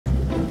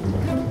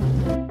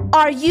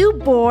Are you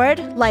bored?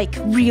 Like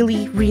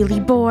really, really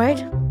bored?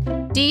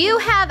 Do you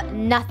have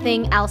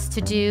nothing else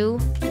to do?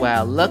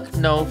 Well, look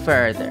no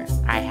further.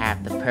 I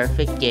have the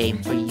perfect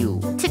game for you.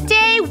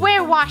 Today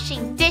we're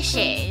washing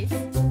dishes.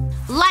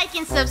 Like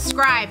and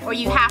subscribe or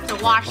you have to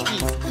wash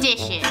these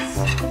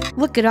dishes.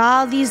 Look at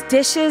all these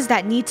dishes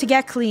that need to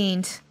get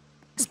cleaned.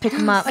 Let's pick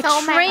them up. A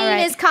train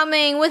is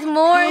coming with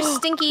more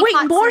stinky pots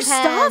Wait, more and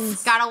pans.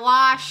 stuff? Gotta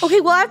wash. Okay,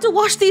 well I have to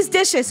wash these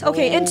dishes.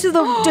 Okay, into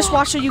the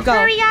dishwasher you go.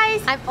 Hurry,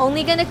 guys. I'm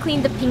only gonna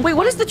clean the pink. Wait,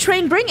 what is the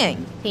train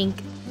bringing? Pink.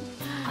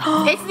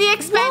 It's the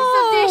expensive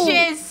Whoa.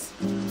 dishes.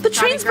 The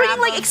train's grab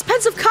bringing like them.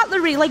 expensive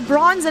cutlery, like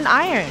bronze and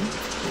iron.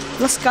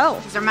 Let's go.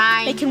 These are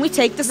mine. Hey, can we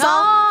take this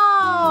all?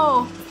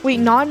 No. Wait,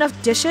 not enough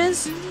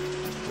dishes?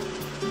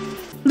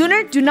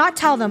 Lunar, do not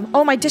tell them.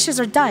 Oh, my dishes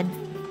are done.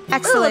 Ooh,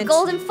 Excellent. a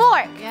golden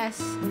fork.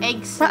 Yes.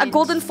 Eggs. A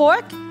golden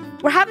fork?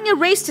 We're having a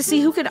race to see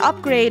who can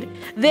upgrade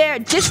their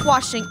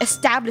dishwashing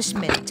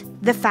establishment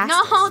the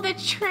fastest. No, the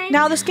train.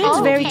 Now, this game's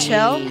very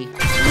chill. Hey,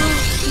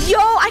 Yo,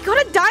 I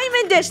got a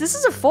diamond dish. This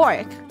is a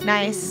fork.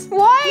 Nice.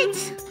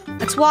 What?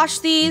 Let's wash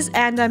these,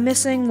 and I'm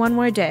missing one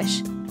more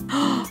dish.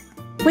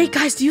 Wait,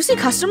 guys, do you see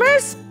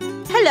customers?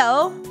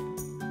 Hello.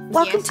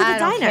 Welcome Yes, to the I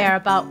don't diner. care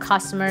about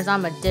customers.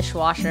 I'm a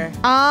dishwasher.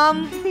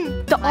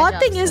 The My odd job's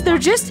thing is to they're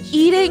wash just dishes.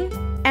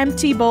 eating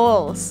empty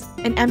bowls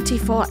and empty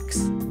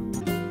forks.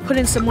 Put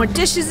in some more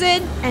dishes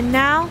in, and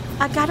now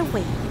I gotta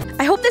wait.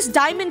 I hope this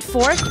diamond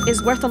fork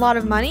is worth a lot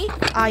of money.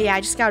 Oh yeah,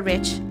 I just got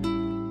rich.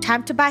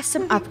 Time to buy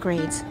some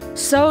upgrades.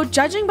 So,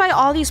 judging by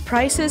all these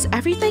prices,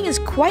 everything is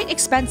quite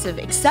expensive,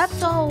 except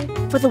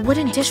for the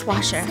wooden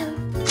dishwasher.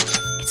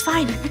 It's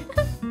fine.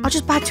 I'll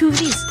just buy 2 of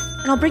these,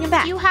 and I'll bring them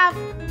back. You have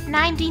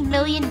 90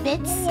 million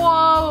bits?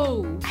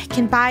 Whoa. I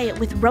can buy it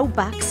with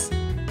Robux.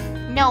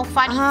 No,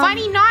 Funny.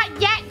 Funny, not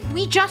yet.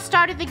 We just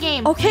started the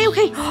game. Okay.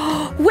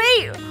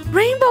 Wait,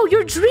 Rainbow,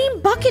 your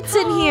dream bucket's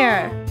in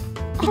here.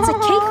 It's a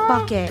cake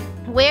bucket.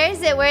 Where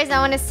is it? I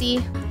want to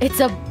see. It's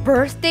a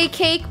birthday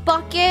cake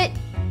bucket,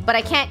 but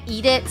I can't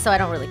eat it, so I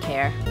don't really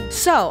care.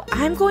 So,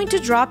 I'm going to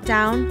drop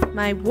down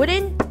my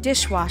wooden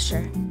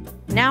dishwasher.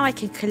 Now I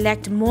can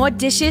collect more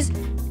dishes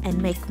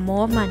and make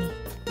more money.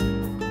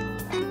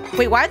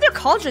 Wait, why are there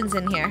cauldrons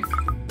in here?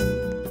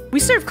 We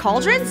serve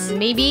cauldrons?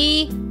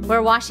 Maybe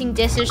we're washing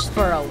dishes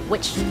for a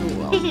witch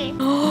school.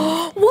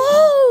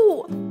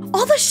 Whoa!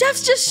 All the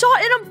chefs just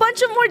shot in a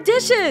bunch of more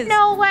dishes.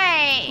 No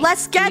way.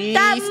 Let's get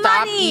that please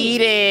stop money.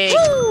 eating.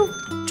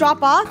 Woo!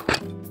 Drop off.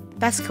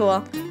 That's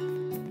cool.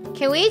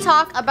 Can we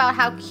talk about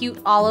how cute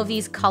all of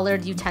these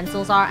colored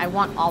utensils are? I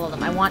want all of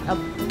them. I want a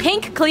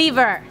pink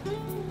cleaver.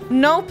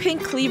 No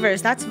pink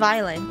cleavers. That's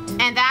violent.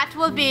 And that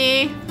will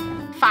be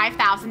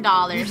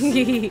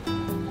 $5,000.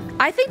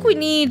 I think we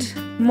need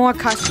more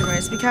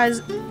customers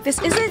because this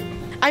isn't...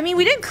 I mean,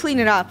 we didn't clean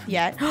it up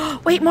yet.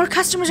 Wait, more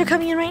customers are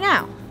coming in right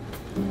now.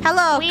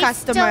 Hello, We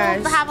customers.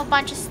 still have a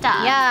bunch of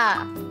stuff.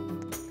 Yeah.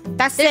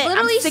 That's There's it.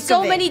 literally I'm sick so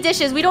of it. many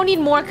dishes. We don't need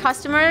more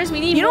customers. We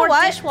need You know more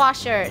what?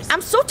 dishwashers.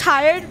 I'm so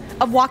tired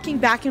of walking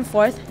back and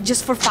forth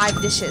just for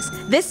 5 dishes.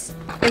 This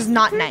is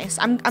not nice.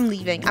 I'm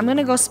leaving. I'm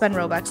gonna go spend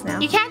Robux now.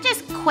 You can't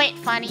just quit,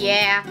 Funny.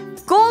 Yeah.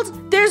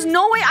 Gold, there's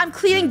no way I'm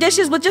cleaning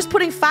dishes with just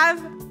putting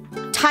 5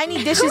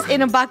 tiny dishes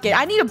in a bucket.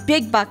 I need a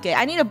big bucket.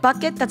 I need a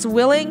bucket that's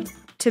willing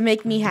to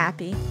make me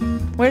happy.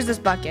 Where's this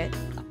bucket?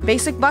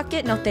 Basic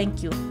bucket? No,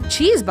 thank you.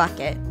 Cheese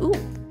bucket. Ooh.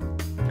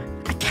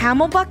 A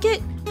camel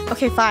bucket?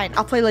 Okay, fine.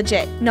 I'll play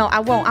legit. No, I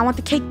won't. I want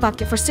the cake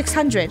bucket for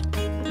 600.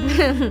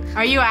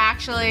 Are you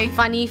actually?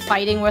 Funny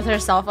fighting with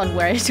herself on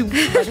whether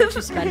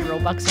to spend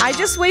Robux or I not.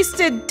 just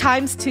wasted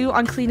 ×2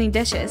 on cleaning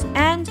dishes.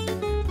 And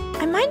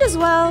I might as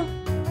well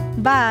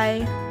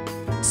buy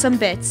some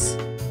bits.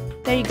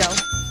 There you go.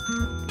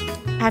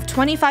 I have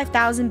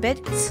 25,000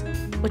 bits,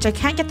 which I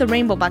can't get the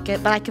rainbow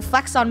bucket, but I can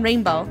flex on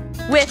Rainbow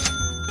with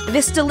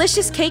this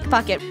delicious cake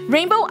bucket.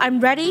 Rainbow, I'm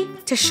ready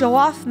to show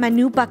off my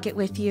new bucket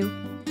with you.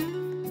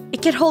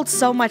 It can hold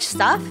so much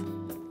stuff.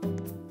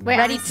 Wait,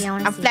 Ready? I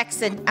wanna I'm see.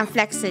 flexing. I'm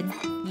flexing.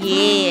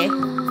 Yeah.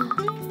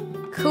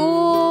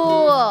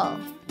 Cool.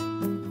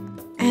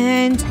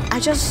 And I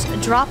just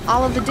drop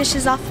all of the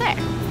dishes off there. I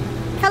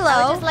would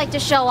Hello. just like to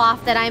show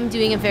off that I'm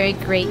doing a very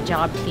great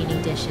job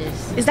cleaning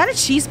dishes. Is that a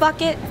cheese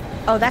bucket?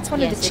 Oh, that's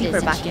one of the cheaper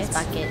it is a cheese buckets.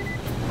 bucket.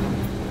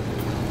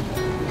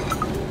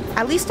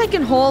 At least I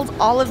can hold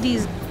all of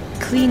these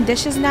clean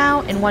dishes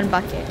now in one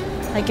bucket.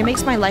 Like, it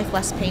makes my life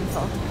less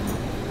painful.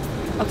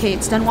 Okay,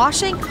 it's done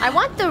washing. I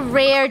want the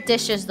rare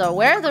dishes though.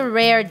 Where are the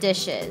rare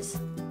dishes?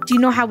 Do you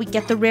know how we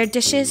get the rare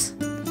dishes?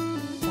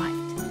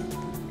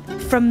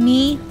 What? From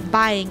me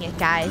buying it,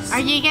 guys. Are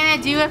you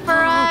gonna do it for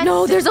us?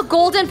 No, there's a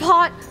golden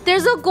pot.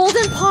 There's a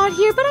golden pot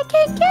here, but I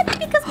can't get it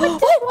because my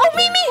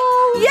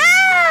Mimi!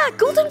 Yeah!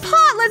 Golden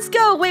pot, let's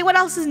go. Wait, what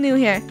else is new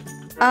here?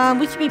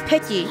 We can be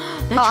picky.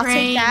 I'll take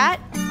train. that.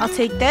 I'll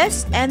take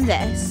this and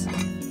this.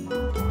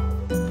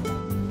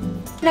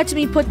 Let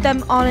me put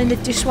them all in the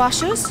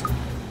dishwashers.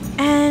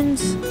 And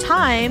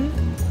time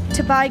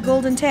to buy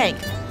golden tank.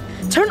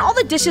 Turn all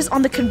the dishes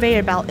on the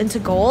conveyor belt into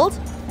gold.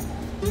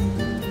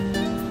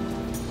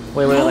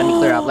 Wait, let me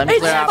clear up. Let me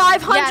It's clear up.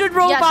 500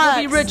 Robux. Yes,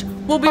 we'll be rich.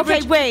 We'll be Okay,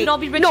 rich. wait. We can all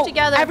be rich no,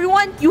 together.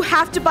 everyone, you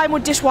have to buy more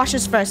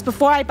dishwashers first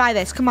before I buy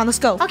this. Come on, let's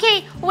go.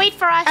 Okay, wait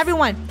for us.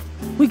 Everyone,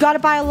 we gotta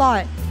buy a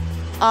lot.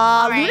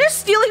 right. Luna's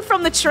stealing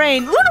from the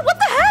train. Luna, what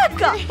the heck?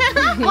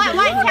 Why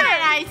can't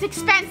I? It's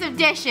expensive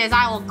dishes.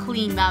 I will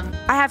clean them.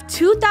 I have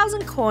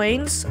 2,000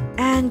 coins,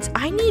 and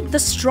I need the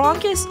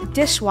strongest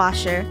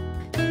dishwasher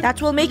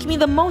that will make me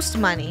the most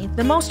money,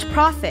 the most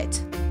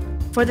profit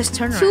for this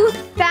turnaround.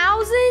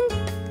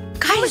 2,000?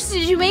 How much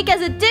did you make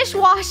as a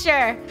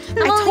dishwasher? I'm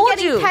I only told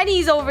getting you.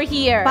 pennies over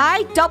here.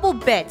 Buy double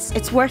bits.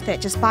 It's worth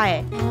it. Just buy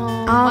it.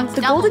 What's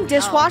The double? golden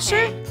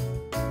dishwasher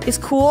is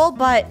cool,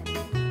 but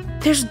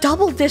there's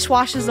double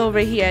dishwashers over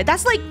here.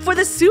 That's like for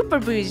the super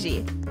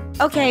bougie.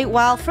 Okay,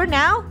 well, for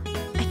now,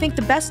 I think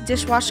the best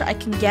dishwasher I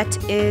can get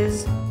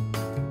is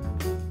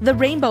the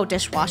rainbow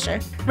dishwasher.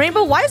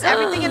 Rainbow, why does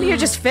everything in here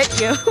just fit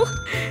you?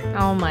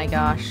 Oh my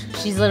gosh.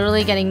 She's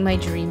literally getting my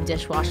dream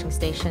dishwashing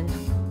station.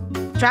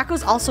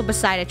 Draco's also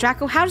beside it.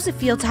 Draco, how does it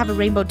feel to have a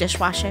rainbow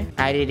dishwasher?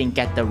 I didn't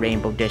get the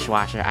rainbow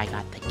dishwasher. I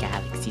got the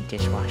galaxy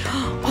dishwasher.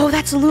 Oh,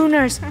 that's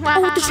Lunar's.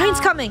 Oh, the train's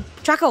coming.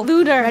 Draco,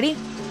 Lunar. ready?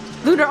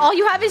 Lunar, all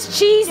you have is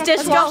cheese let's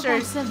go.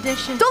 dishwashers. Of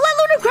dishes. Don't let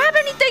Lunar grab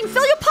anything.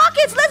 Fill your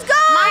pockets. Let's go.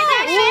 My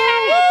dishes.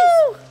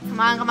 Woo! Come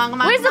on, come on,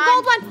 come on. Where's the come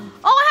on. gold one?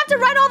 Oh, I have to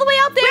run all the way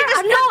out there. Wait,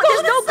 there's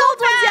no gold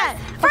ones yet.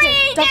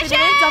 Free Dumping it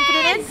in, dumping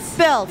it in.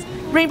 Build.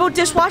 Rainbow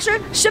dishwasher.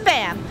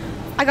 Shabam.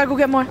 I gotta go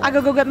get more. I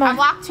gotta go get more. I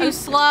walk too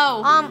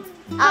slow.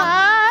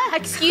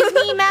 Excuse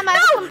me, ma'am. I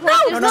have a complaint.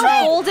 no, There's no,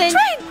 no golden.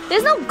 train.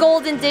 There's no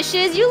golden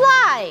dishes. You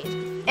lied.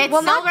 It's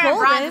well, not silver and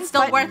bronze. golden, It's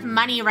still but- worth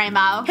money,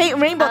 Rainbow. Hey,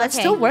 Rainbow, that's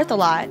Okay. still worth a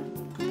lot.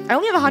 I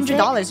only have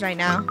 $100 right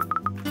now.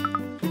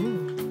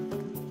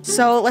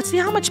 So let's see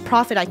how much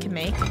profit I can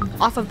make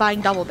off of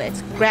buying double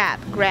bits. Grab.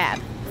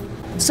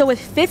 So with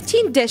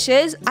 15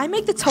 dishes, I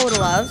make the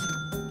total of...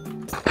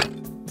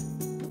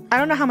 I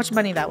don't know how much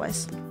money that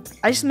was.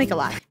 I just make a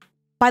lot.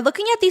 By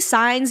looking at these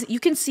signs, you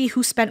can see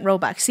who spent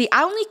Robux. See,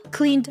 I only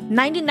cleaned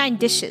 99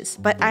 dishes,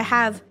 but I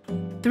have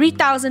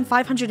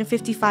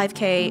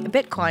 3,555k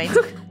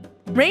Bitcoin.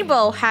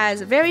 Rainbow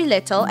has very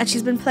little, and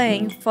she's been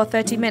playing for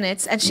 30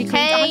 minutes, and she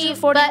cleaned Hey,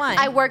 but 141.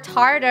 I worked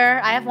harder.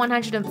 I have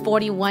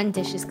 141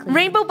 dishes cleaned.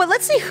 Rainbow, but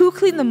let's see who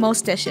cleaned the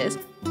most dishes.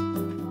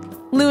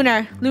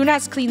 Lunar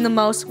has cleaned the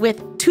most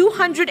with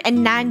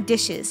 209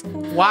 dishes.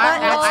 What?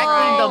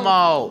 I cleaned the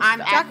most. I'm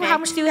Draco, epic. how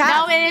much do you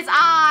have? No, it is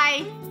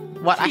I.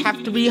 What? I have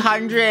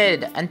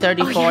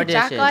 334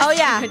 dishes. Draco, Oh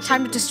yeah,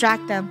 time to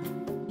distract them.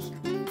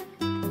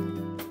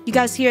 You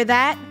guys hear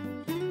that?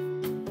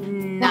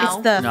 No. It's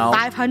the No.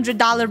 $500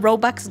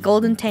 Robux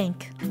golden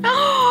tank.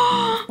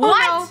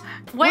 What?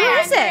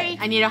 Where is Andre?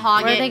 it? I need to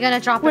hog Where are it. they gonna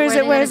drop it? Where is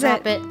it? are Where they is gonna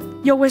it? drop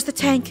it? Yo, where's the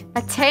tank?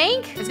 A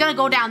tank? It's gonna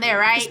go down there,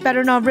 right?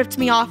 Better not have ripped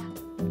me off.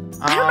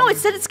 I don't know, it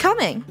said it's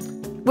coming.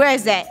 Where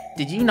is it?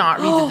 Did you not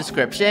read the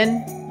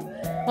description?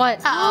 What?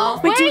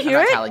 Uh-oh. Wait, do you I'm hear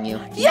not it? telling you.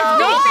 Yo!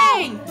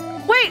 Amazing.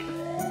 Wait, I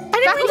didn't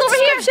read Draco's the over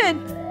here. description.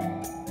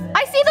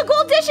 I see the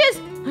gold dishes.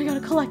 I gotta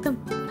collect them.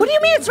 What do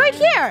you mean? It's right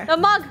here. The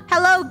mug.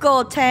 Hello,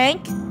 gold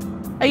tank.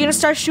 Are you gonna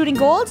start shooting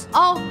gold?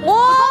 Oh.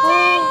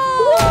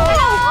 Whoa!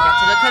 Get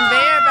to the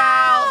conveyor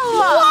belt.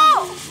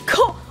 Whoa!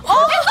 Cool.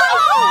 Oh, It's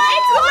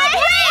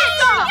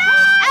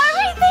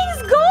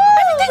Everything's gold.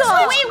 Everything's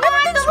rich. We won the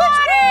Everything's rich.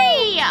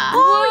 lottery.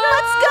 Oh,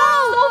 let's go!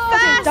 So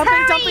fast.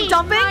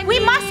 Dumping. We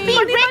must be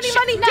money, rich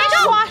money.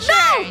 dishwashers. No,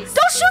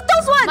 don't shoot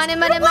those ones. Money, We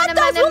money, want money,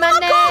 those. money, We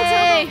want money.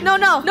 gold.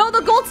 No. No,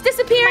 the gold's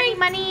disappearing.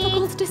 Money. The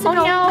gold's Oh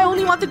disappearing. no! I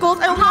only want the gold.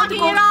 I only want the Hogging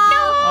gold. it all.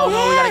 Oh,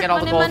 no, we gotta get all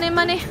the Money, gold.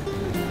 money.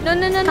 No.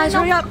 Guys,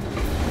 hurry up!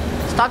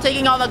 Stop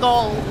taking all the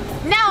gold.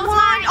 No, Come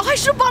on! Oh, I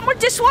should have bought more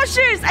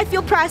dishwashers. I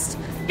feel pressed.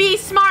 be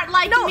smart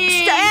like No, me.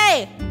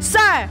 hey,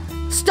 sir!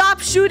 Stop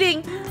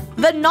shooting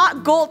the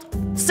not gold.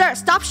 Sir,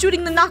 stop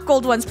shooting the not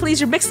gold ones, please.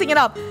 You're mixing it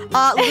up. Luna's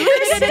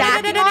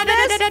stacking all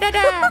this. Yeah,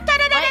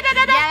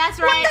 that's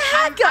right. the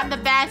heck? I'm the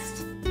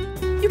best.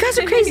 You guys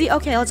are crazy.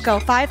 Okay, let's go.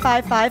 5,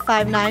 5, 5,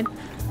 5, 9.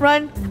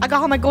 Run. I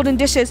got all my golden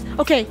dishes.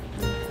 Okay,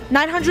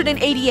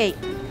 988.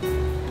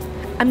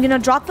 I'm gonna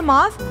drop them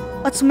off.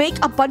 Let's make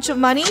a bunch of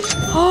money.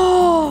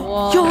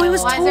 Oh, yo, it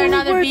was Why is there totally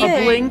another worth bee? A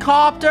it. bling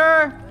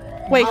copter.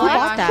 Wait, who Oh my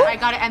bought gosh, that? I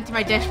gotta empty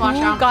my dishwasher. I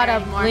Who don't got care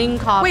a anymore. bling Wait,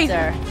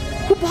 copter?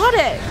 who bought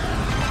it?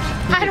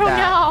 I don't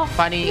know.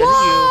 Funny, is it you?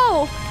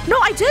 Whoa! No,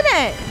 I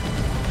didn't.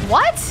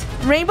 What?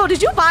 Rainbow,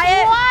 did you buy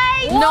it?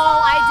 What? No,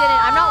 I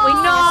didn't. I'm not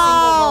wasting No. a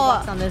single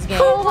Robux on this game.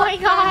 Oh my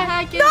god.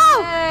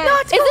 No,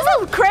 it's Is this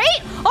a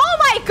crate? Oh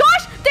my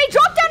gosh! They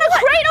dropped down a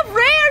crate of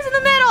rares in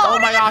the middle. Oh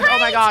my gosh, oh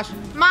my gosh.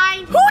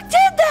 Mine. Who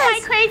did My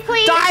this? crate,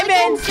 please.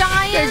 Diamonds!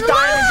 Giant There's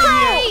diamonds in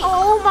here.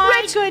 Oh my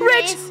Rich,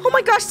 goodness. rich. Oh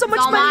my gosh, so much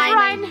all money.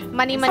 mine.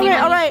 Money.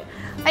 All right.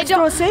 I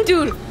throw us in.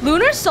 don't. Dude,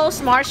 Lunar's so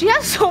smart. She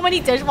has so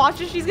many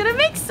dishwashers. She's gonna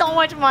make so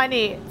much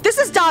money. This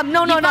is dumb.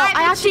 No. You buy I the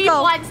have to cheap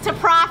go. ones to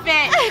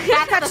profit.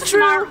 That's the true.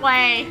 smart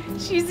way.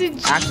 She's a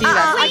genius. Actually,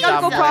 that's I the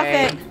gotta go dumb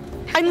profit. way.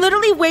 I'm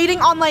literally waiting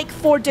on like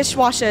 4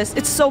 dishwashers.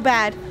 It's so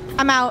bad.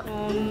 I'm out.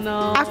 Oh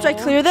no. After I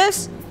clear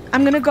this,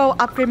 I'm gonna go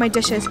upgrade my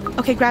dishes.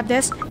 Okay, grab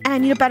this. And I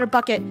need a better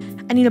bucket.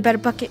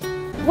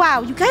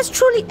 Wow, you guys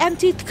truly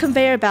emptied the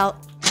conveyor belt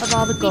of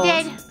all the gold.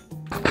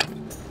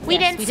 We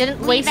did. We didn't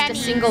waste leave a any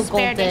single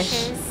spare gold dish.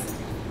 dishes.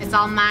 It's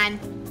all mine.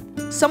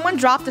 Someone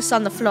dropped this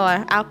on the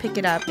floor. I'll pick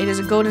it up. It is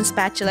a golden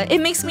spatula. It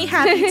makes me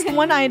happy. It's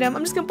one item.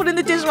 I'm just gonna put it in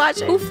the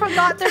dishwasher. Who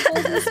forgot their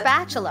golden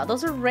spatula?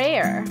 Those are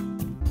rare.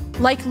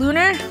 Like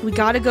Lunar, we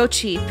gotta go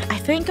cheap. I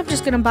think I'm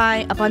just gonna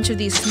buy a bunch of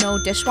these snow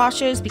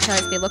dishwashers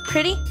because they look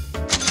pretty.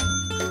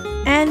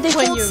 And they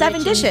hold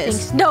 7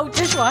 dishes. No,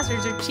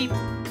 dishwashers are cheap.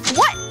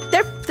 What?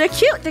 They're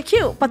cute. They're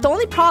cute. But the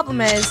only problem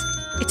is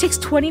it takes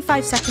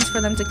 25 seconds for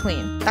them to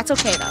clean. That's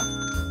okay though.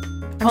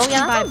 I'm just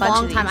gonna buy that's a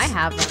long of time. I these.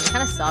 have them. They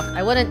kind of suck.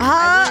 I wouldn't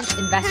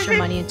invest your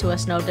money into a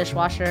snow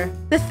dishwasher.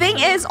 The thing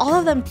is, all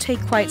of them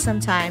take quite some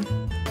time.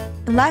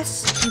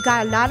 Unless you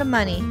got a lot of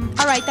money.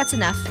 All right, that's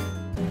enough.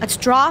 Let's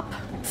drop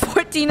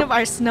 14 of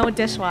our snow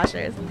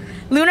dishwashers.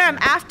 Lunar, I'm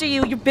after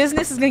you. Your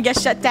business is gonna get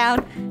shut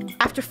down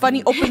after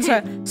Funny opens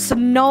her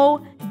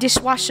snow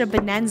dishwasher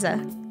bonanza.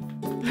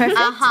 Perfect.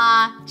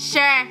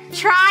 Sure.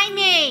 Try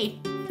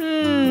me.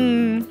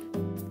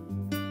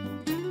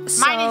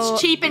 Mine is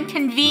cheap and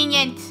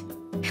convenient.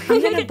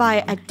 I'm gonna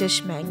buy a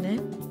dish magnet.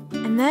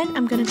 And then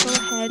I'm gonna go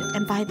ahead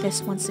and buy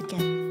this once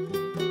again.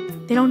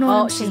 They don't know what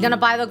I'm she's saying. gonna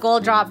buy the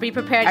gold drop. Be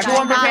prepared.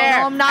 Everyone guys. prepare.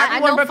 No, I'm not.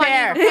 Everyone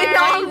prepare.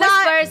 Funny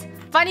whispers.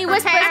 Funny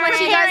whispers when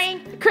she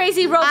does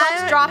crazy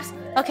Roblox drops.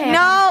 Okay. No,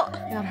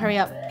 I gotta hurry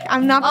up.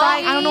 I'm not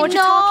buying. I don't know what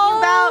you're talking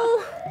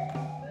about.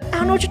 I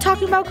don't know what you're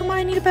talking about. Come on,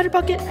 I need a better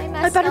bucket.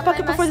 A better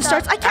bucket before this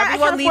starts. I can't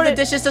Everyone leave afford the it.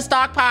 dishes to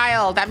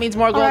stockpile. That means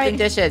more golden right.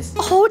 dishes.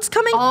 Oh, it's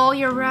coming. Oh,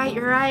 you're right.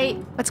 You're right.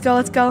 Let's go.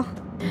 Let's go.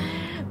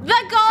 The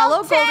gold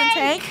Hello, tank. golden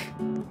tank.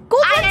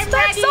 Golden I am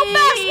tank so ready.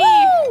 fast.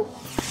 Woo!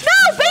 No,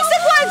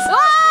 basic ones.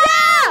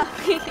 Yeah.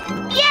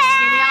 Yeah.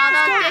 Give me all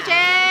those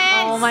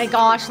dishes. Oh my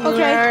gosh, Lunar.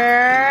 Okay.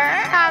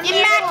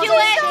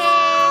 Immaculate.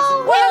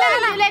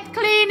 Immaculate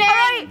cleaning. All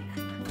right.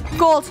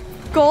 Gold.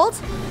 Gold.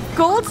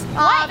 Gold.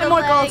 What? And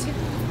more gold.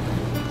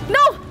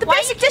 No, the Why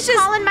basic you keep dishes.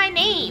 calling my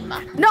name?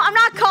 No, I'm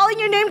not calling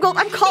your name gold.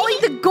 I'm calling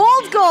the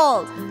gold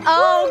gold.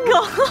 Oh,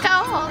 gold.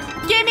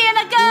 Gold. Give me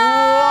the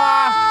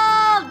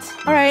gold.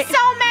 All right. So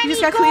many You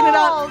just gotta clean it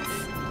up.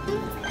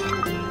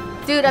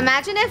 golds. Dude,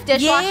 imagine if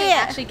dishwashing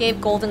Yeah. actually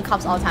gave golden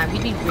cups all the time.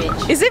 We'd be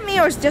rich. Is it me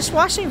or is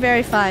dishwashing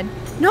very fun?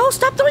 No,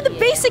 stop throwing the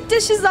basic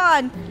dishes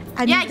on.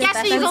 I Yeah, need the guess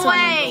best who's ones.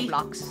 away.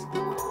 Roblox.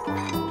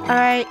 All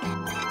right.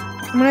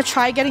 I'm gonna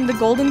try getting the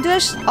golden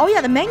dish. Oh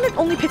yeah, the magnet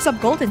only picks up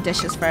golden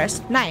dishes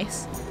first.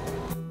 Nice.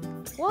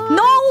 What?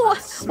 No!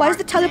 Why is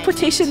the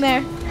teleportation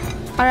there?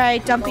 All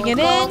right, dumping it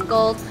in. Gold,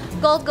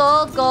 gold,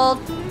 gold, gold.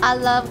 I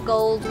love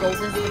gold. Gold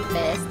is the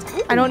best.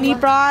 Ooh. I don't need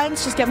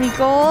bronze. Just get me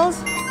gold.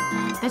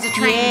 There's a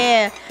train.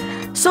 Yeah.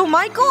 So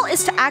my goal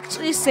is to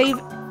actually save.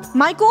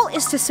 My goal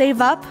is to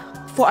save up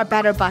for a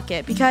better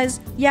bucket because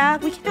yeah,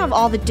 we can have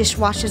all the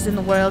dishwashers in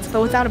the world,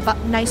 but without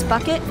a nice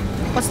bucket,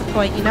 what's the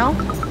point? You know?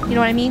 You know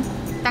what I mean?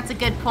 That's a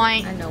good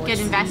point. I know what Good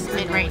you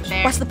investment right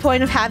there. What's the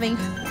point of having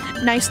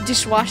nice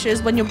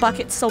dishwashers when your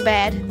bucket's so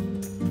bad?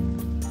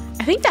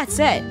 I think that's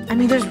it. I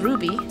mean, there's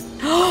Ruby.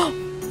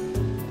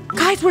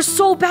 Guys, we're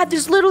so bad.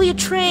 There's literally a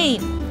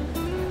train.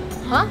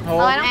 Huh? Oh,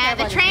 I don't care And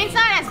the about train's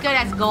not as good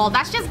as gold.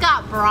 That's just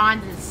got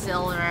bronze and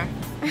silver.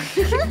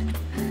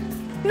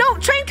 No,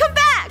 train, come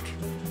back.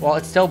 Well,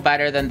 it's still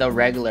better than the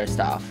regular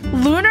stuff.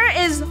 Lunar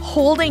is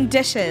holding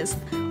dishes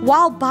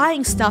while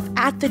buying stuff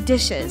at the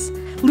dishes.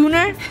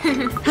 Lunar,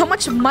 how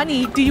much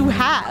money do you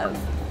have?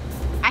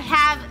 I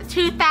have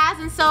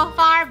 2,000 so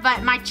far,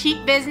 but my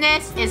cheap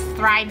business is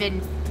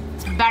thriving.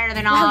 It's better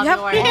than all Wow,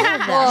 you of have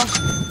yours. all of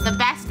them. The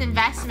best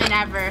investment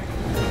ever.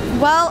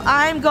 Well,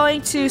 I'm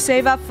going to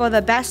save up for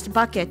the best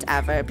bucket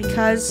ever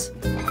because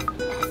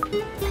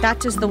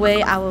that is the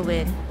way I will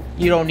win.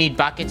 You don't need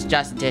buckets,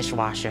 just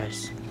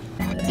dishwashers.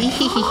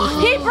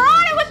 He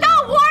brought it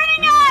without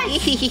warning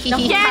us! Get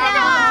it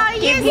out! He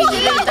did it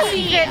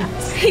in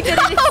secret.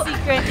 Jump up on the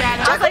trains,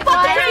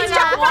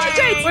 jump up on the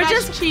trains.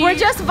 We're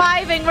just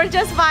vibing. We're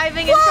just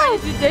vibing and trying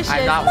to do dishes.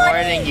 I'm not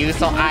warning you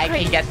so I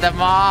can get them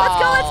all.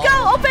 Let's go, let's go.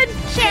 Open.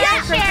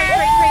 Share,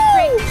 share.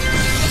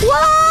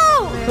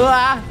 Whoa!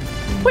 Ah,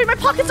 Wait, my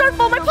pockets are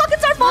full. My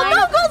pockets are full. No, go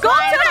mine, to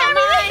mine, everything.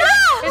 mine. No,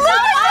 It's all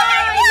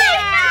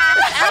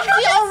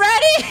empty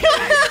already.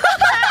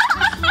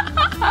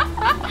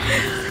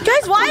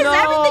 Guys, why is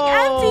everything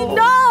empty?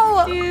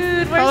 No.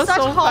 Dude, that we're was such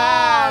so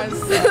hogs.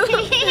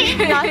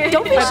 fast.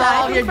 Don't be But all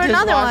shy. of Look your for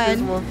another dishwashers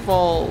one. were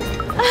full.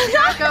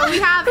 Jocko, we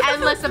have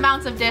endless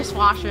amounts of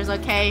dishwashers,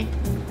 okay?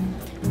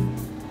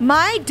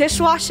 My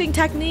dishwashing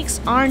techniques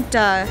aren't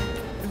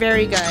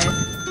very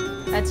good.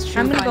 That's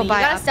true. I'm gonna go Funny. buy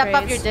You gotta step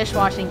up upgrades. your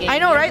dishwashing game. I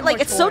know, You right? have Like,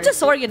 more it's so chores.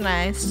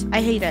 disorganized.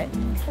 I hate it.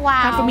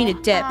 Wow. Time for me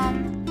to dip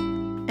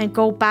and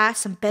go buy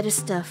some better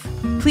stuff.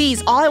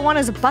 Please, all I want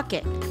is a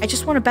bucket. I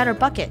just want a better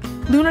bucket.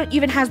 Luna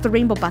even has the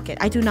rainbow bucket.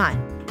 I do not.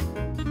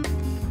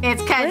 It's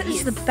Where because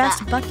is the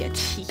best bucket?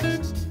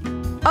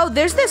 Oh,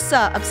 there's this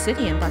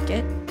obsidian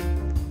bucket.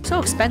 So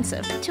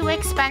expensive. Too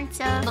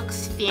expensive.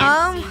 Looks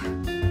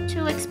fancy.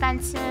 Too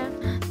expensive.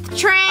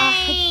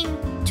 Train.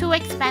 Too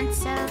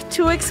expensive.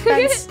 Too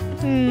expensive.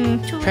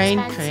 Too Train,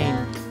 expensive. train.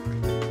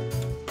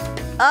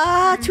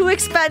 Too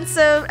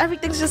expensive.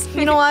 Everything's just,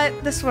 you know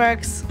what? This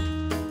works.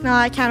 No,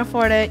 I can't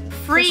afford it.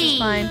 Free. This is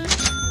fine.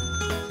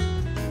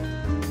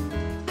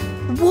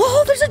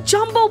 Whoa, there's a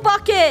jumbo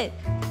bucket.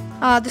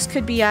 This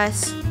could be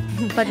us,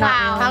 but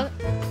not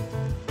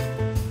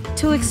really.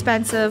 Too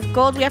expensive.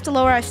 Gold, we have to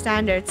lower our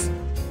standards.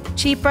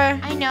 Cheaper.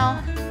 I know.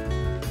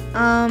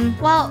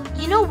 Well,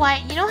 you know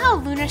what? You know how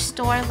Lunar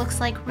Store looks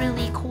like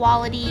really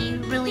quality,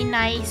 really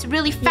nice,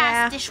 really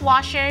fast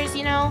dishwashers,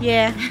 you know?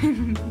 Yeah.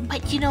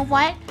 But you know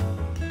what?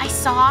 I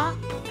saw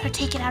her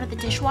take it out of the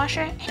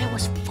dishwasher and it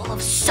was full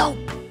of soap.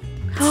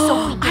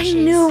 Soapy I dishes.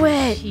 knew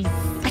it.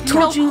 I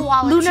told you,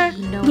 quality.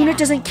 Lunar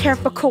doesn't care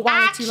for quality.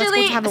 Actually, Let's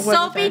go have a word with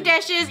soapy her.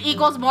 dishes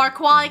equals more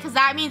quality because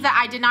that means that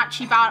I did not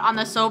cheap out on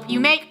the soap. You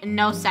make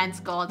no sense,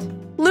 Gold.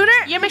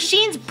 Lunar, Your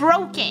machine's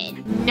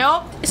broken.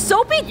 Nope.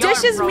 soapy You're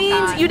dishes broke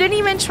means on. you didn't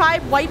even try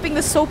wiping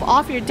the soap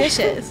off your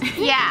dishes.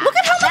 Yeah. Look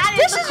at how much That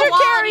is the dishes you're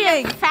quality of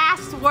carrying.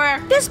 Fast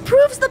work. This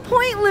proves the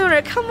point,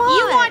 Lunar. Come on.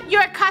 You want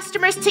your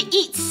customers to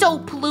eat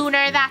soap,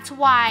 Lunar. That's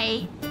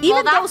why.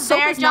 Even though that's soap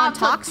their is job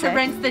non-toxic. to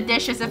rinse the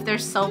dishes if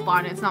there's soap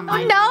on it. It's not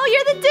mine. No,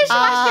 you're the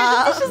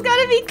dishwasher. The dishes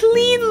gotta be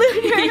clean,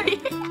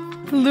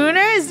 Lunar.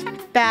 Lunar is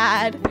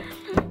bad.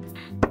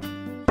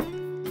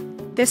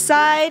 This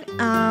side,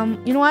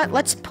 you know what?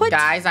 Let's put.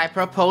 Guys, I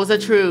propose a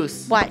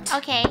truce. What?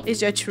 Okay.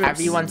 Is your truth?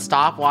 Everyone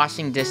stop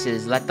washing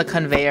dishes. Let the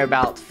conveyor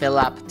belt fill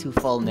up to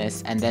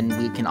fullness, and then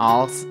we can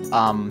all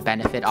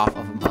benefit off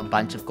of a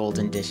bunch of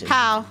golden dishes.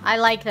 How? I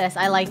like this.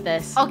 I like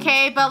this.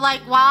 Okay, but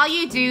like while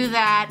you do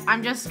that,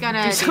 I'm just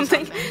gonna do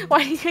something.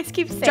 Why do you guys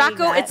keep saying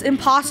Draco, that? it's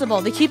impossible.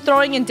 They keep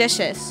throwing in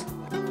dishes.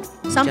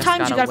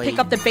 Sometimes you gotta gotta pick wait.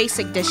 up the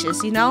basic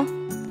dishes, you know?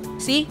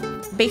 See?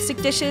 Basic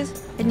dishes,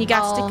 and you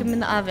gotta stick them in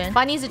the oven.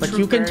 Funny's a But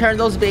trooper. you can turn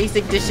those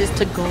basic dishes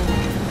to gold.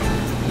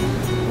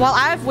 Well,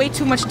 I have way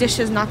too much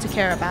dishes not to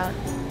care about.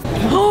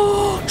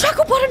 Oh,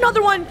 Draco bought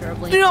another one. No,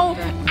 you knew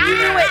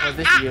it. Was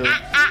this you?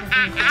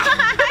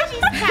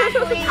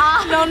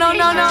 No, no,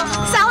 no, no.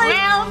 Salad.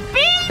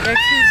 They're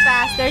too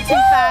fast. They're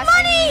too fast.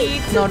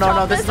 Money. No,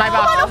 this is my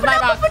box. This is my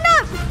box. Open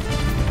up.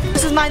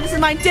 This is mine. This is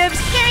mine. Dibs.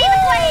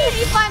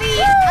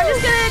 Funny.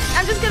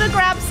 I'm just gonna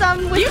grab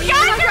some. With You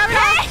guys are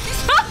paying.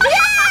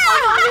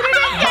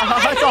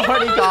 It's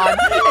already gone.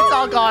 It's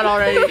all gone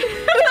already.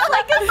 It's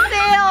like a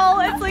sale.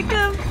 It's like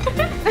a.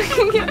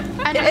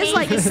 It is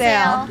like a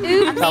sale.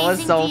 That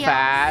was so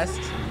fast.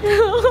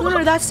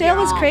 Lunar, that sale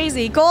was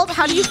crazy. Gold,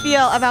 how do you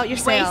feel about your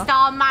sale? Waste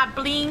all my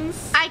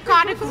blings. I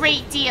got a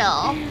great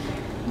deal.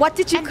 What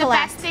did you And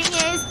collect? the best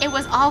thing is, it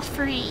was all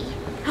free.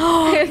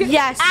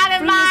 Yes, Out of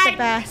free is the my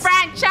best.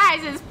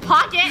 franchise's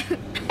pocket.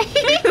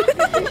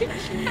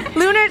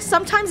 Lunar,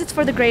 sometimes it's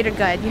for the greater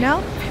good, you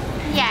know?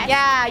 Yes.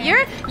 Yeah,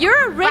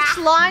 you're a rich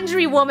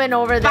laundry woman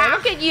over there.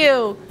 Look at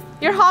you.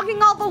 You're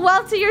hogging all the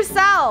wealth to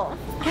yourself.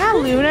 Yeah,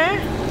 Lunar.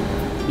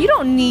 You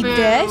don't need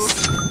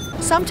this.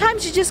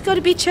 Sometimes you just go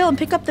to be chill and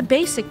pick up the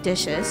basic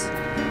dishes.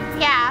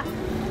 Yeah.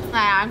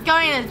 I'm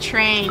going to the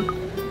train.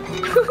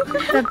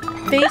 The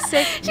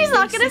basic. She's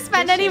not gonna basic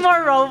spend any dishes. more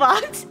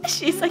Robux.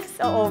 She's like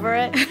so over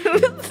it.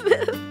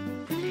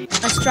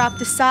 Let's drop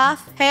this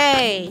off.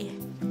 Hey,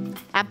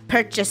 I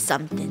purchased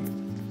something.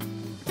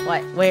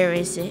 What? Where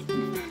is it?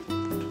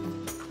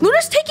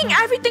 Lunar's taking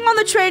everything on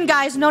the train,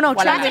 guys. No, What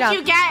train happened? it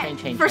That's out. what you get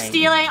Train. for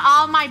stealing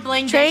all my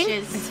bling Train?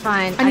 dishes. It's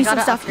fine. I need some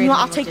gotta stuff. You upgrade know, my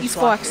I'll take these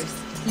dishwashers. forks.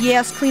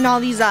 Yes, clean all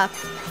these up.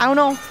 I don't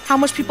know how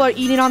much people are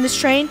eating on this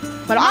train,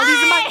 but all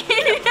these are my.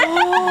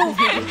 Oh,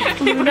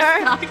 Lunar.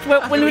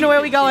 Lunar, where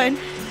are we going?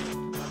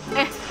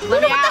 Let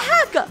Lunar, me what out.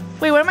 the heck?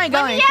 Wait, where am I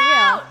going? Let me For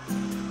real?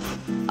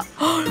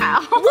 out.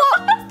 Ow.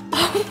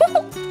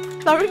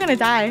 Thought we were gonna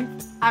die.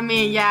 I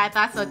mean, yeah, I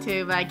thought so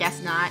too, but I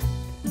guess not.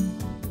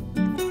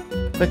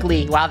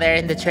 Quickly, while they're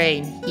in the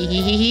train.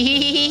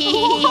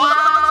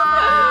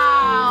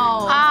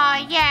 Wow. Oh,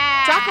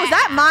 yeah. Draco, was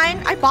that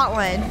mine? I bought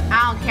one.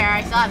 I don't care.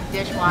 I still have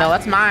dishwasher. No,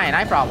 that's mine.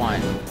 I brought one.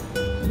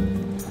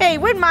 Hey,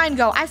 where'd mine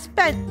go? I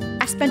spent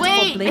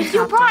Wait, for if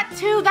you brought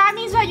two, that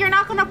means that you're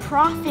not gonna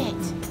profit.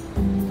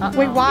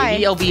 Wait, why?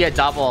 Maybe it'll be a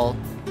double.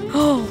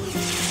 Oh.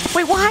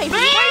 Wait, why? Why are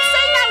you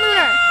saying that,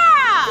 Lunar?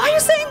 Why are you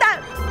saying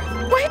that?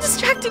 Why are you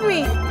distracting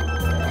me?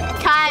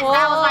 Cause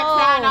that was my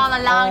plan all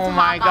along. Oh to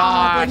my hop on.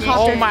 gosh. Blinkcopter,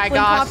 Oh my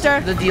gosh.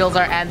 Blinkcopter. The deals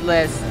are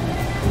endless.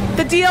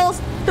 The deals,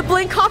 the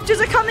Blinkcopters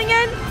are coming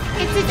in.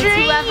 It's a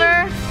dream.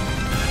 Whoever.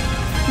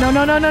 No.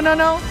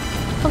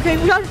 Okay,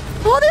 we got.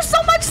 Oh, there's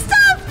so much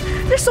stuff.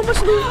 There's so much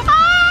loot.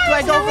 Do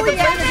I go for the bling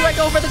or do I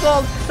go for the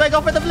gold? Do I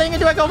go for the bling or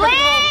do I go for the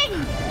gold?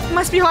 It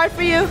must be hard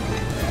for you.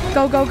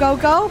 Go. Oh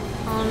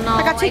no.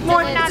 I gotta take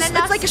more. Not It's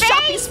enough like a space,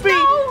 shopping spree.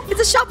 no. It's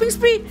a shopping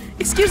spree.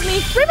 Excuse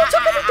me. Rainbow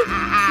took everything.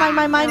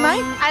 Mine.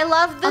 I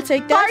love the I'll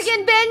take this.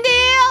 bargain bin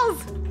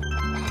deals.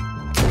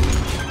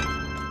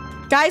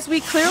 Guys,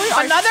 we clearly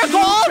are Another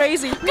spending gold?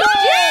 crazy. No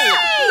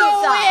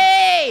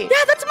way!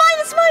 Yeah, that's mine.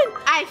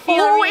 I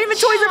feel Oh, rich.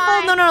 inventories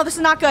are full. No, this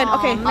is not good.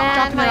 Okay, Man,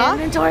 dropping it my off.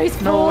 inventory's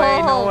full.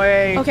 No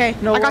way. Okay,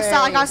 No I got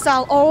way.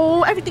 style.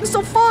 Oh, everything's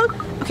so full.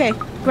 Okay,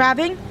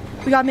 grabbing.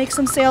 We gotta make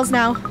some sales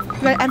now. We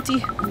gotta empty.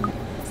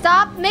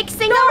 Stop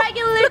mixing No, the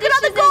regular look at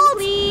all the dishes in, gold.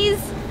 please.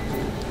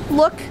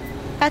 Look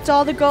at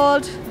all the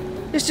gold.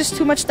 There's just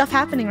too much stuff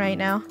happening right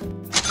now.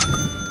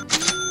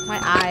 My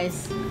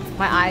eyes.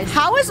 My eyes.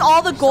 How is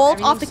all the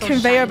gold off the everything's so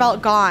conveyor shiny.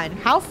 belt gone?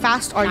 How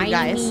fast are you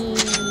guys?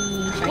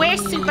 We're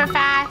super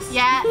fast.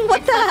 Yeah. What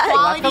it's the a heck? That's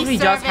quality because we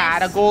just had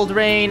a service. gold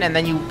rain and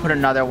then you put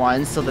another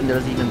one, so then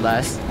there's even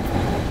less.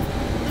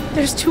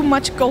 There's too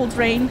much gold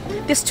rain.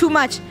 There's too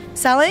much.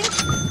 Selling?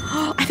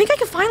 I think I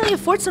can finally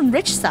afford some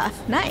rich stuff.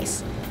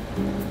 Nice.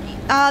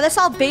 That's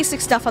all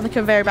basic stuff on the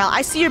conveyor belt.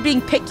 I see you're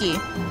being picky.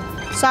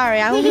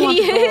 Sorry, I only want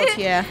the gold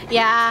here.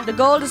 Yeah. The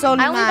gold is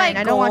only I only mine. like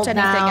I don't want gold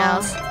anything now.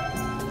 else.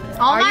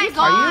 Oh my Are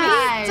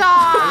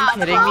god.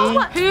 you kidding me?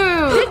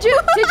 Who? Did you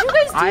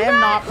guys do I am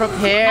not Not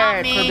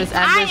prepared me. for this I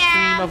endless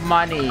stream am. of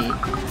money.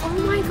 Oh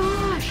my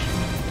gosh.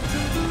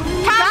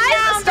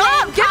 Guys,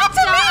 stop! Give it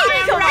to me!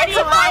 It's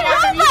my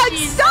Roblox!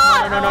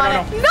 Stop! No. No,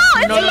 it's No,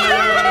 no, no, no,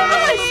 no, no,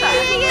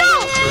 No!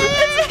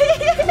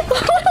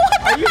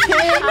 Are you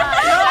kidding? No,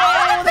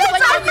 that's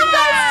like I'm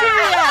not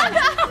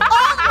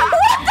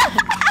serious!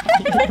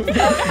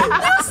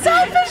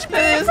 Selfish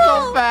It is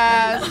so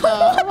fast.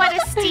 What a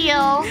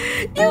steal.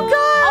 You guys!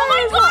 Oh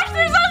my gosh,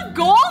 there's a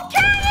gold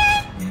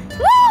cannon!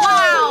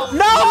 Wow.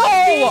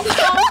 No!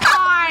 So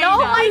kind. No,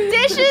 my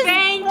dishes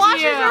Thank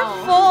washers you. are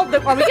full.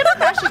 Are we gonna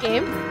crash the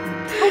game?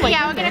 Oh my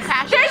Yeah, we're gonna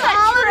crash. There's it.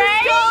 all of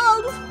this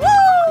Gold!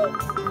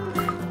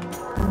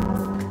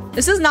 Woo!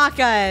 This is not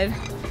good.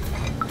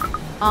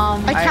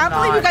 I can't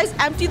believe you not. guys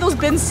empty those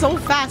bins so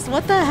fast.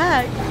 What the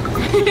heck?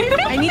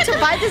 I need to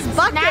buy this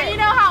bucket. Now you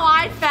know how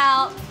I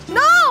felt.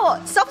 No!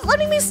 Stop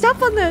letting me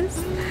step on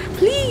this.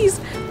 Please.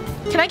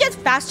 Can I get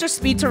faster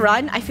speed to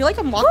run? I feel like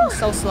I'm walking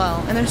so slow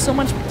and there's so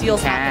much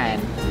deals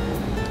happening.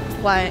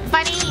 What?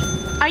 Bunny,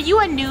 are you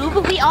a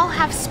noob? We all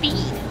have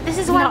speed. This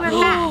is why No. we're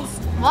fast.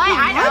 What?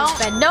 I know.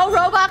 Spend no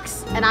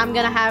Robux, and I'm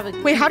gonna have a.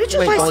 Wait, how did you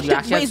Wait, buy gold, you speed?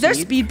 actually Wait, have is there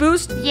speed? speed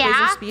boost? Wait, is there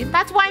Yeah, speed?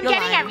 that's why I'm You're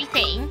getting lying.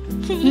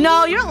 everything.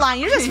 No, you're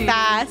lying. You're just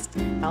fast.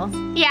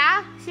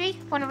 Yeah, see?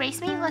 Wanna race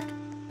me? Look.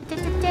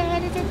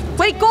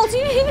 Wait, Gold.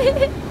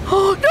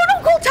 Oh,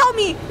 no, Gold, tell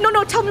me.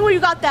 No, tell me where you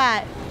got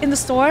that. In the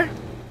store?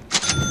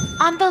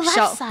 On the left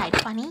Show. side,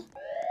 Bunny.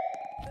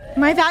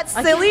 Am I that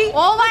silly?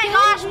 Oh my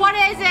gosh, what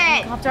is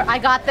it? I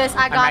got this.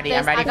 I got ready, this.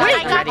 I'm ready, I got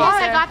guys, this. I'm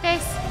ready. I got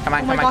this. Come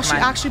on, Oh my gosh, she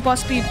come on. actually bought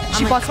speed.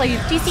 She bought speed.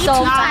 Do you see So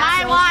it's not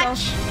fast. my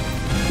watch?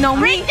 No,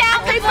 Bring me.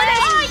 down I paid the for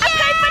this. plate. I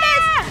paid for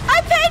this. I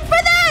paid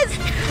for this.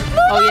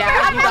 Oh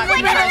yeah, you got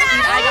two times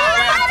speed. I got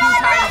red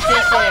 2 times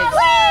dishes.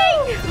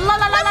 La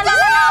la la la la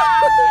la.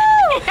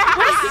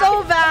 We're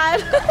so bad.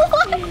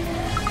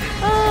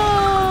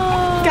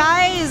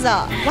 Guys,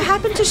 what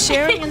happened to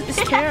sharing is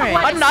caring?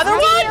 Another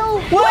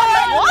one? What?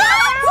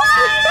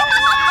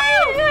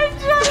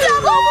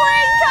 Double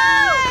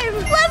time!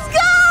 Let's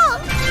go!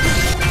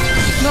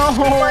 No,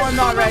 I'm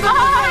not ready.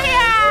 Oh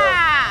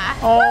yeah.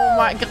 Oh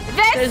my god,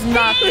 there's Speed.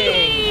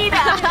 nothing.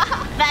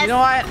 You know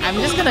what? I'm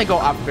just gonna go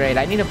upgrade.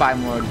 I need to buy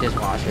more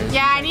dishwashers.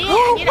 Yeah, I need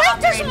Oh, to wait,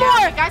 there's upgrade more!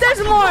 now. You guys There's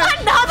have- more!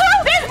 Another?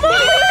 There's more!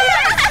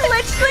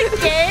 Glitch the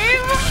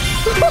game?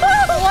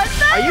 What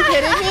the Are you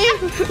kidding me?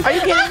 Are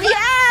you kidding me?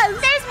 Yes!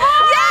 There's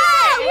more!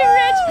 Yes! You're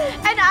rich,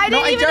 and I No,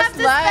 didn't I even have just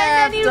to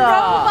spend any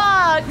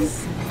left. Robux.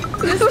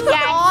 This is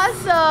Yes.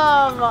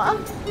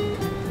 awesome.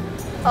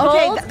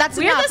 Okay, Gold, that's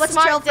we're enough. the Let's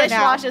smart chill for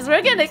now. dishwashers.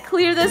 We're gonna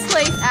clear this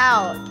place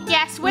out.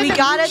 Yes, we're We the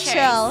gotta moochers.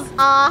 chill.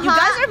 Uh-huh. You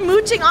guys are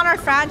mooching on our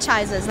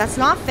franchises. That's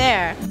not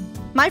fair.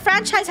 My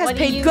franchise has What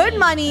do paid you good mean?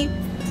 money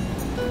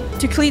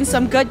to clean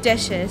some good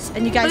dishes,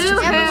 and you guys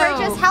just. Yeah, but Boo-hoo.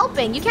 we're just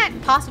helping. You can't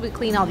possibly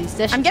clean all these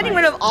dishes. I'm getting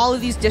right? rid of all of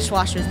these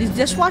dishwashers. These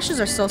dishwashers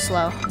are so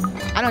slow.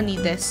 I don't need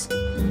this.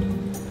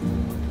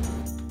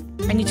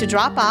 I need to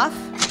drop off.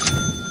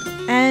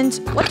 And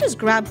what does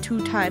grab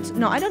 2 times?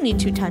 No, I don't need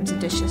 2 times of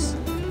dishes.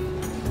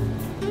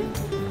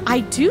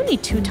 I do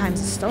need 2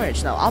 times of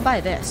storage though. I'll buy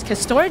this because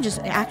storage is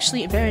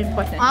actually very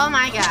important. Oh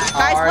my god.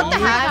 Guys, Are what the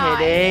you heck?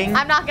 kidding?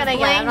 I'm not gonna get.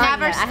 Bling I'm not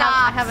never gonna,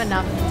 I have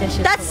enough dishes.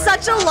 That's to worry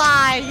such a about.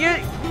 lie. You're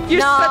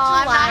No, such a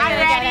I'm not liar.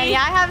 gonna get any.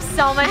 I have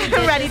so many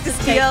dishes ready to to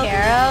steal. take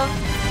care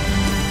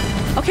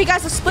of. Okay,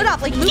 guys, let's split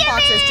up like loot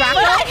boxes. Draco,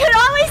 I could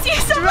always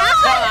use some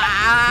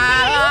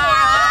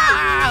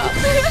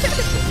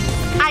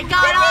I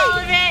got all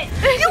of it.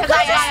 you 'Cause guys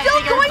I are got a still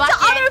bigger going to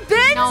bucket. other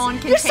bins. No one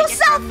can You're so take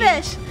it from me.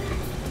 selfish.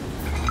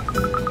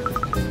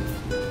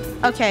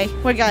 Okay,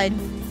 we're good.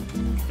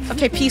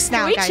 Okay, peace now,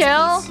 Can we guys.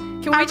 chill?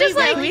 Peace. Can we just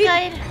like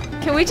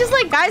Can we just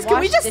like Guys, can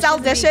we wash just sell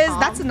and be dishes? calm?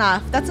 That's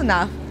enough. That's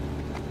enough.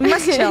 We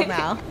must chill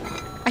now.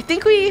 I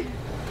think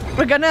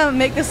we're gonna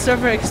make the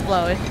server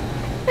explode.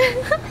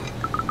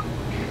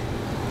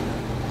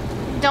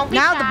 Don't be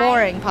Now shy. the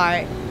boring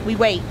part. We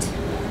wait.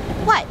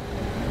 What?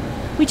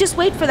 We just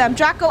wait for them.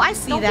 Draco, I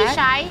see Don't that. be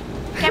shy.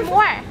 Get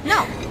more.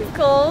 No.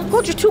 Gold.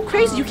 Gold, you're too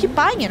crazy. You keep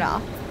buying it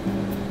all.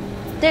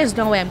 There's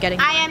no way I'm getting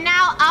I am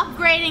now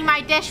upgrading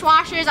my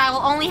dishwashers. I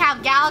will only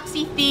have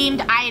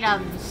galaxy-themed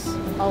items.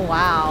 Oh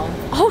wow.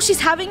 Oh, she's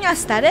having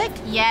aesthetic?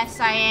 Yes,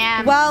 I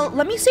am. Well,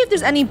 let me see if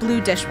there's any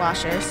blue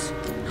dishwashers.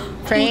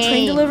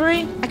 Train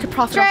delivery? I could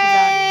profit off of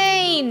that.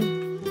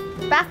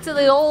 Train. Back to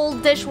the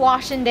old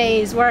dishwashing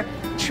days where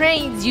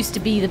trains used to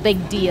be the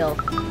big deal,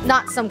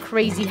 not some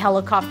crazy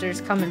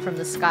helicopters coming from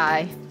the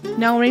sky.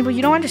 No, Rainbow,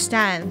 you don't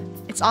understand.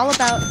 It's all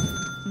about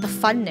the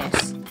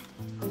funness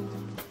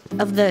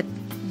of the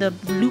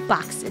loot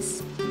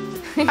boxes.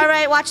 All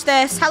right, watch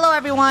this. Hello,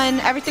 everyone.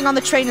 Everything on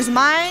the train is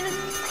mine.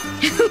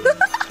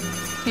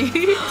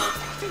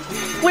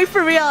 Wait,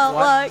 for real.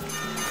 What? Look.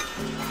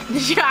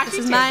 Did you actually This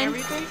is take mine.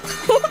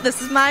 everything?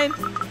 This is mine.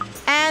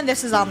 And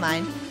this is all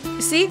mine.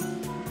 You see?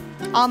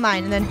 All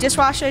mine. And then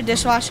dishwasher,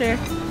 dishwasher.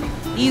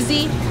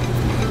 Easy.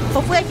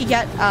 Hopefully I can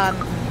get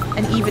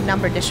an even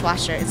number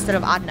dishwasher instead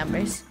of odd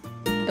numbers.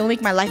 It'll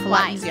make my life a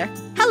lot Why? easier.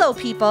 Hello,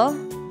 people.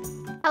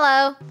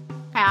 Hello.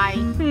 Hi.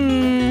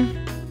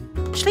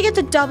 Should I get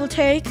the double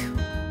take?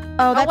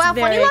 Oh, that's Oh wow,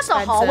 very Funny left the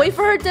expensive. hallway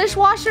for her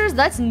dishwashers?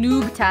 That's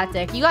noob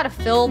tactic. You gotta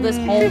fill this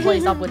whole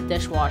place up with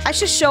dishwashers. I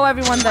should show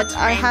everyone that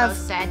I Rainbow have.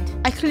 said.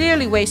 I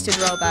clearly wasted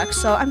Robux,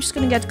 so I'm just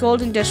gonna get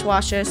golden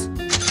dishwashers.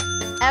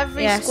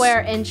 Every Yes.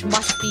 square inch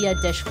must be a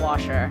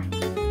dishwasher.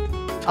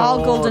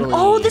 All golden.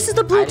 Totally. Oh, this is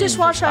the blue I didn't just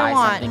dishwasher I buy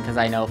want. something because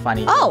I know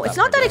Funny. Oh, goes it's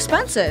up not that for it.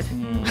 expensive.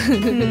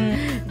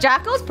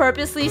 Jacko's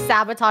purposely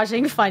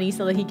sabotaging Funny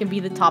so that he can be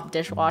the top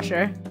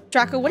dishwasher.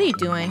 Draco, what are you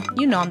doing?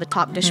 You know I'm the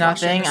top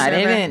dishwasher. in Nothing. the I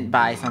server. didn't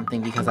buy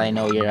something because I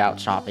know you're out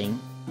shopping.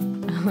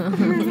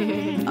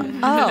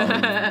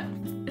 Oh.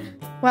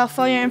 Well,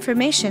 for your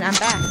information, I'm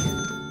back.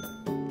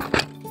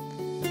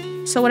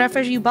 So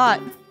whatever you bought,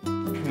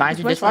 Mind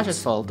your Which dishwasher's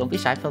ones? full. Don't be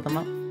shy. Fill them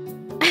up.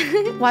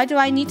 why do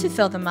I need to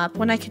fill them up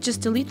when I could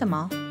just delete them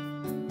all?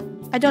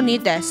 I don't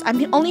need this.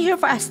 I'm only here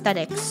for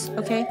aesthetics,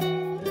 okay?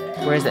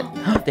 Where is it?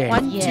 There. it is.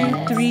 1,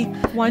 Yes. 2, 3.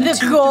 1, The 2,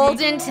 3.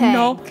 golden tank.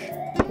 No.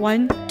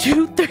 1,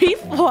 2, 3,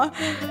 4.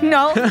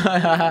 No.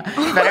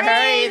 Better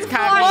hurry. It's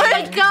coming.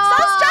 What?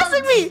 Stop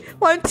stressing me.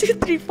 1, 2,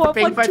 3, 4.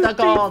 Bring 1, for 2, the 3,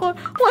 4. gold.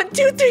 1,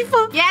 2, 3,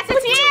 4. Yes,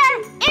 it's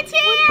here! It's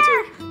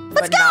here!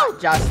 Let's But go. not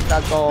just the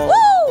gold.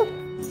 Woo!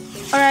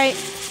 All right.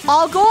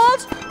 All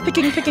gold.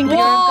 Picking. You're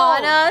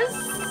gonna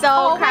so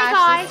Oh my crash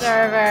gosh. the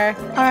server.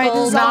 All right,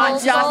 this is all Not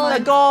mine. just All the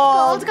mine.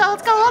 gold. Let's go,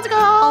 let's go, let's go!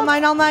 All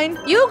mine, all mine.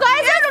 You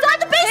guys are not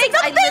the basic,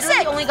 not I the literally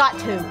basic. only got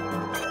 2.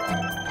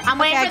 I'm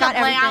waiting Okay, I for the got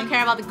play. I everything. don't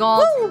care about the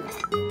gold. Woo!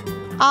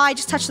 Oh, I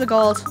just touched the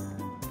gold.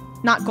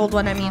 Not gold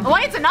one, I mean. Oh,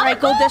 wait, it's All another right,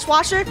 gold gold?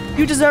 dishwasher.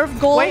 You deserve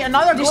gold. Wait,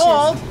 another dishes.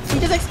 gold? He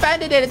just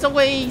expanded it. It's a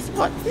waste.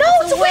 What? No,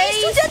 it's a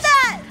waste. Who did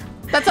that?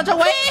 That's such a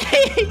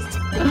waste.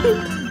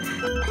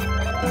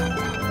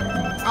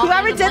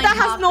 Whoever did that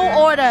has no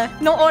order.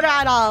 No order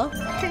at all.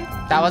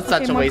 That was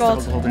such Okay, a more waste gold.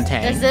 of a golden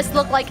tank. Does this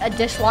look like a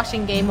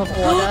dishwashing game of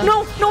order?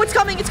 No, it's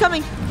coming. It's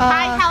coming.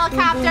 Hi, boom, boom,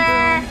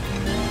 helicopter!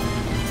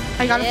 boom.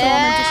 I gotta throw all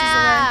my dishes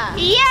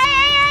away.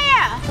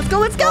 Yeah. Let's go.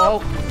 Let's go. Oh,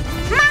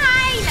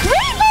 Mine!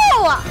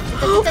 Rainbow!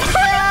 Oh,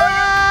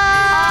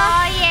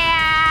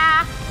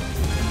 yeah!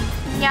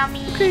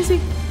 Yummy. Crazy.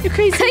 You're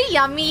crazy.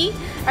 Yummy.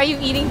 Are you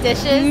eating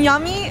dishes?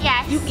 Yummy.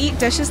 Yes. You eat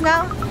dishes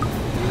now?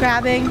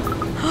 Grabbing.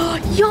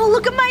 Yo,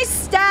 look at my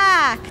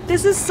stack.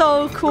 This is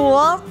so cool.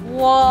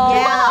 Whoa.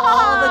 Yeah,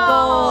 all the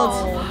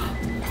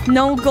gold.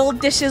 No gold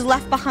dishes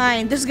left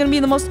behind. This is gonna be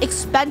the most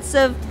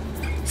expensive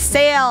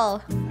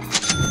sale.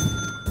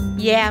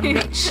 Yeah,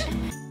 Mitch.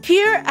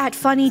 Here at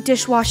Funny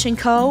Dishwashing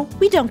Co.,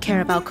 we don't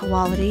care about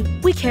quality.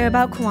 We care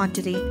about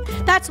quantity.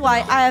 That's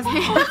why I have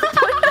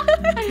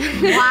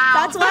Wow.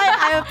 That's why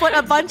I have put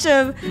a bunch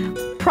of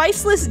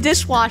priceless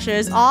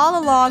dishwashers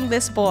all along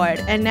this board.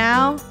 And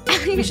now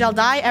we shall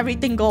dye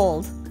everything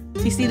gold.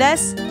 Do you see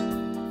this?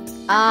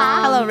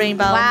 Hello,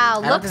 Rainbow. Wow,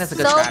 I don't looks think that's a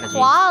good so strategy.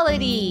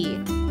 quality.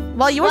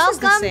 Well, yours is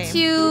the Welcome same.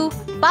 to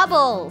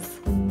Bubbles.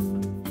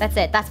 That's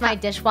it. That's my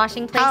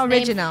dishwashing place How name.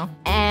 original.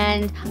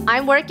 And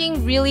I'm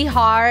working really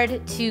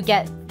hard to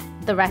get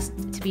the rest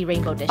to be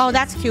rainbow dishes. Oh,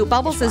 that's cute.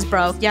 Bubbles is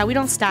broke. Yeah, we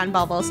don't stand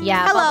Bubbles.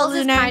 yeah. Hello, Bubbles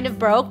Lunar. is kind of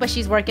broke, but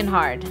she's working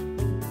hard.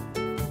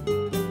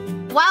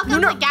 Welcome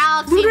Lunar, to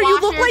Galaxy Lunar, you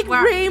Washers. look like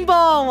where- Rainbow.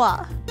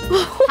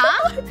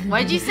 Huh?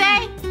 What did you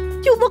say?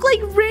 You look like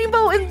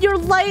Rainbow in your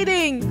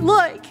lighting.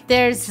 Look.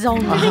 There's so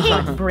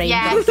many brains.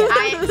 Yes.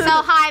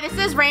 Hi, this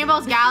is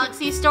Rainbow's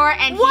Galaxy Store,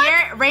 and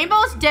here,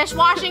 Rainbow's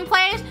dishwashing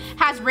place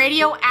has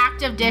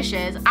radioactive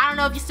dishes. I don't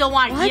know if you still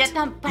want to What? get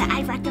them, but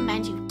I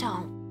recommend you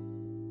don't.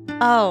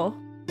 Oh,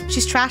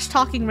 she's trash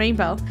talking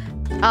Rainbow.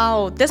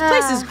 Oh, this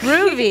place is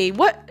groovy.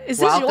 What is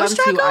this? welcome yours,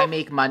 to Draco? I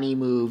Make Money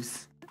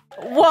Moves.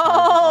 Whoa.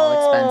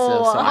 All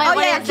expensive, so Oh I-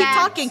 what yeah, is keep that?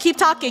 talking. Keep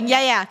talking.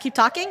 Yeah. Keep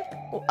talking.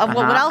 What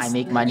else? I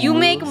make money You moves.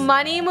 make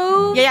money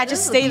moves? Yeah,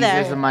 just stay This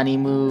is there. a money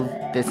move.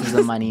 This is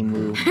a money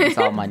move. It's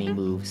all money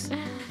moves.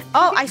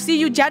 Oh, I see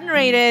you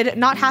generated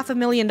not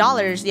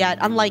 $500,000 yet,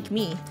 unlike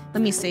me.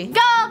 Let me see.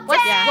 Gold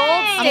What's tank! gold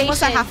I'm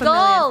almost at station? $500,000.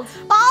 Gold.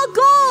 All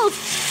gold.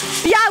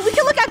 Yeah, we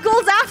can look at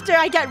golds after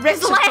I get rich,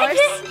 of course. Like,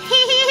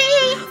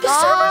 The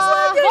server's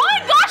lagging. oh my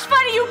gosh,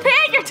 buddy, you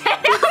pig! You're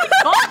taking out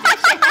gold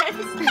dishes!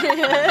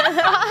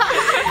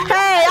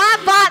 Hey, I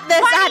bought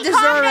this. I Funny, deserve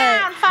calm it.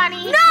 down,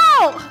 Funny.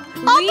 No!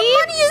 All the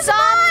money is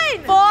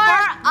mine! For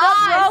the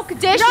us. broke No,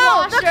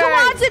 dishwasher. the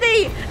quantity!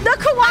 The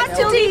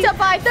Still need quantity! to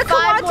buy The 5 more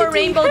quantity!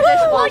 rainbow Look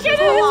dishwashers. at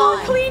it, it's all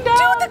cleaned out!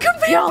 Dude, the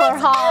conveyor Y'all are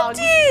belt's hogs.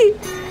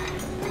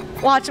 empty!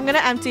 Watch, I'm gonna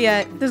empty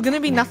it. There's gonna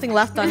be nothing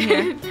left on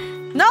here.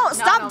 No,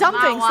 stop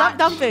dumping. Stop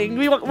dumping.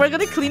 We're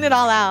gonna clean it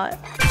all out.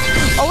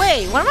 Oh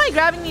wait, why am I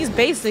grabbing these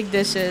basic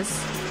dishes?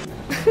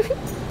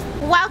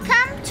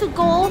 Welcome to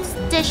Gold's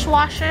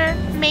dishwasher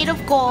made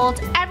of gold.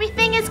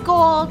 Everything is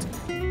gold.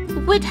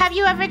 Have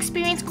you ever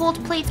experienced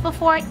gold plates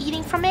before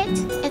eating from it?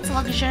 It's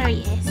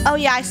luxurious. Oh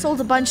yeah, I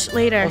sold a bunch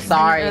later. Oh,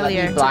 sorry, let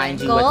earlier me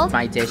blind you Gold? with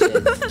my dishes.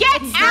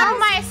 Get out of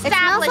my It smells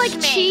establishment.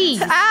 like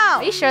cheese. Ow!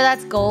 Are you sure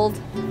that's gold?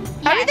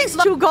 Yes, Everything's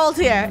look, too gold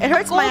here. It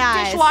hurts gold my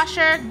eyes.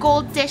 dishwasher,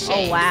 gold dishes.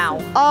 Oh wow.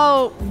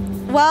 Oh,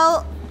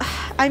 well,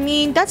 I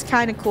mean, that's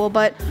kind of cool,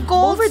 but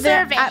Gold over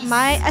there service. at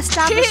my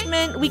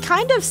establishment, we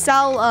kind of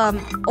sell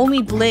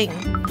only bling.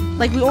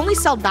 Like, we only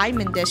sell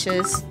diamond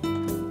dishes.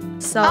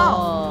 So,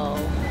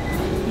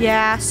 Oh.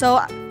 yeah, so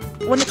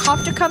when the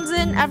copter comes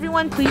in,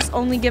 everyone, please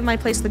only give my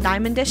place the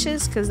diamond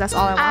dishes, because that's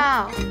all I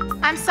want. Oh,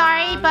 I'm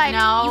sorry, but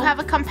No. you have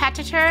a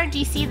competitor. Do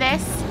you see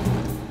this?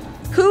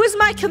 Who is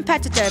my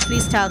competitor?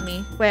 Please tell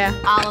me. Where?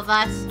 All of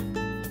us.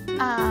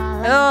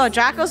 Oh,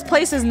 Draco's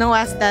place is no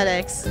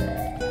aesthetics.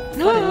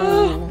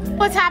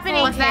 What's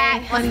happening? What's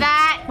that? What's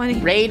that? Money.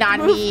 Rain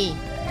on me.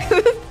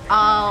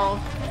 Oh.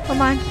 Come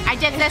on. I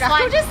did this I'm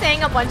one. just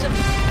saying a bunch of.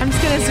 I'm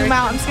just gonna zoom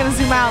out. I'm just gonna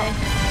zoom out.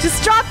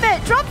 Just drop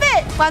it. Drop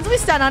it. Why don't we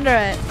stand under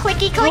it?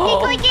 Clicky,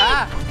 clicky, clicky.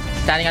 Ah,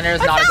 standing under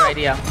is not a good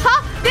idea.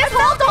 Huh? This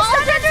whole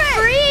gold is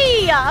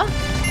free.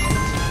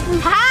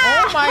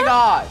 Oh my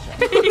gosh.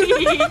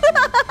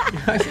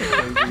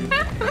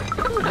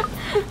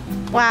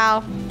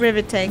 Wow,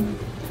 riveting.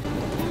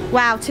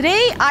 Wow,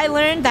 today I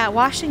learned that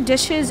washing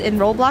dishes in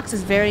Roblox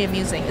is very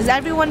amusing. Is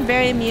everyone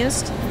very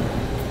amused?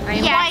 I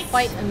am Yes.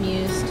 quite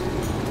amused.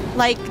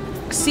 Like,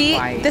 see,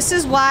 Why? this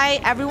is why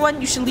everyone,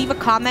 you should leave a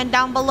comment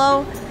down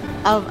below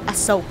of a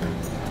soap.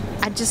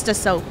 Just a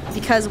soap,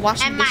 because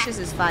washing And my- dishes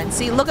is fun.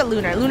 See, look at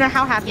Lunar. Lunar,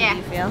 how happy Yeah. do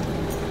you feel?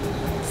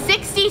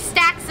 60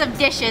 stacks of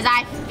dishes.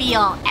 I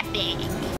feel epic.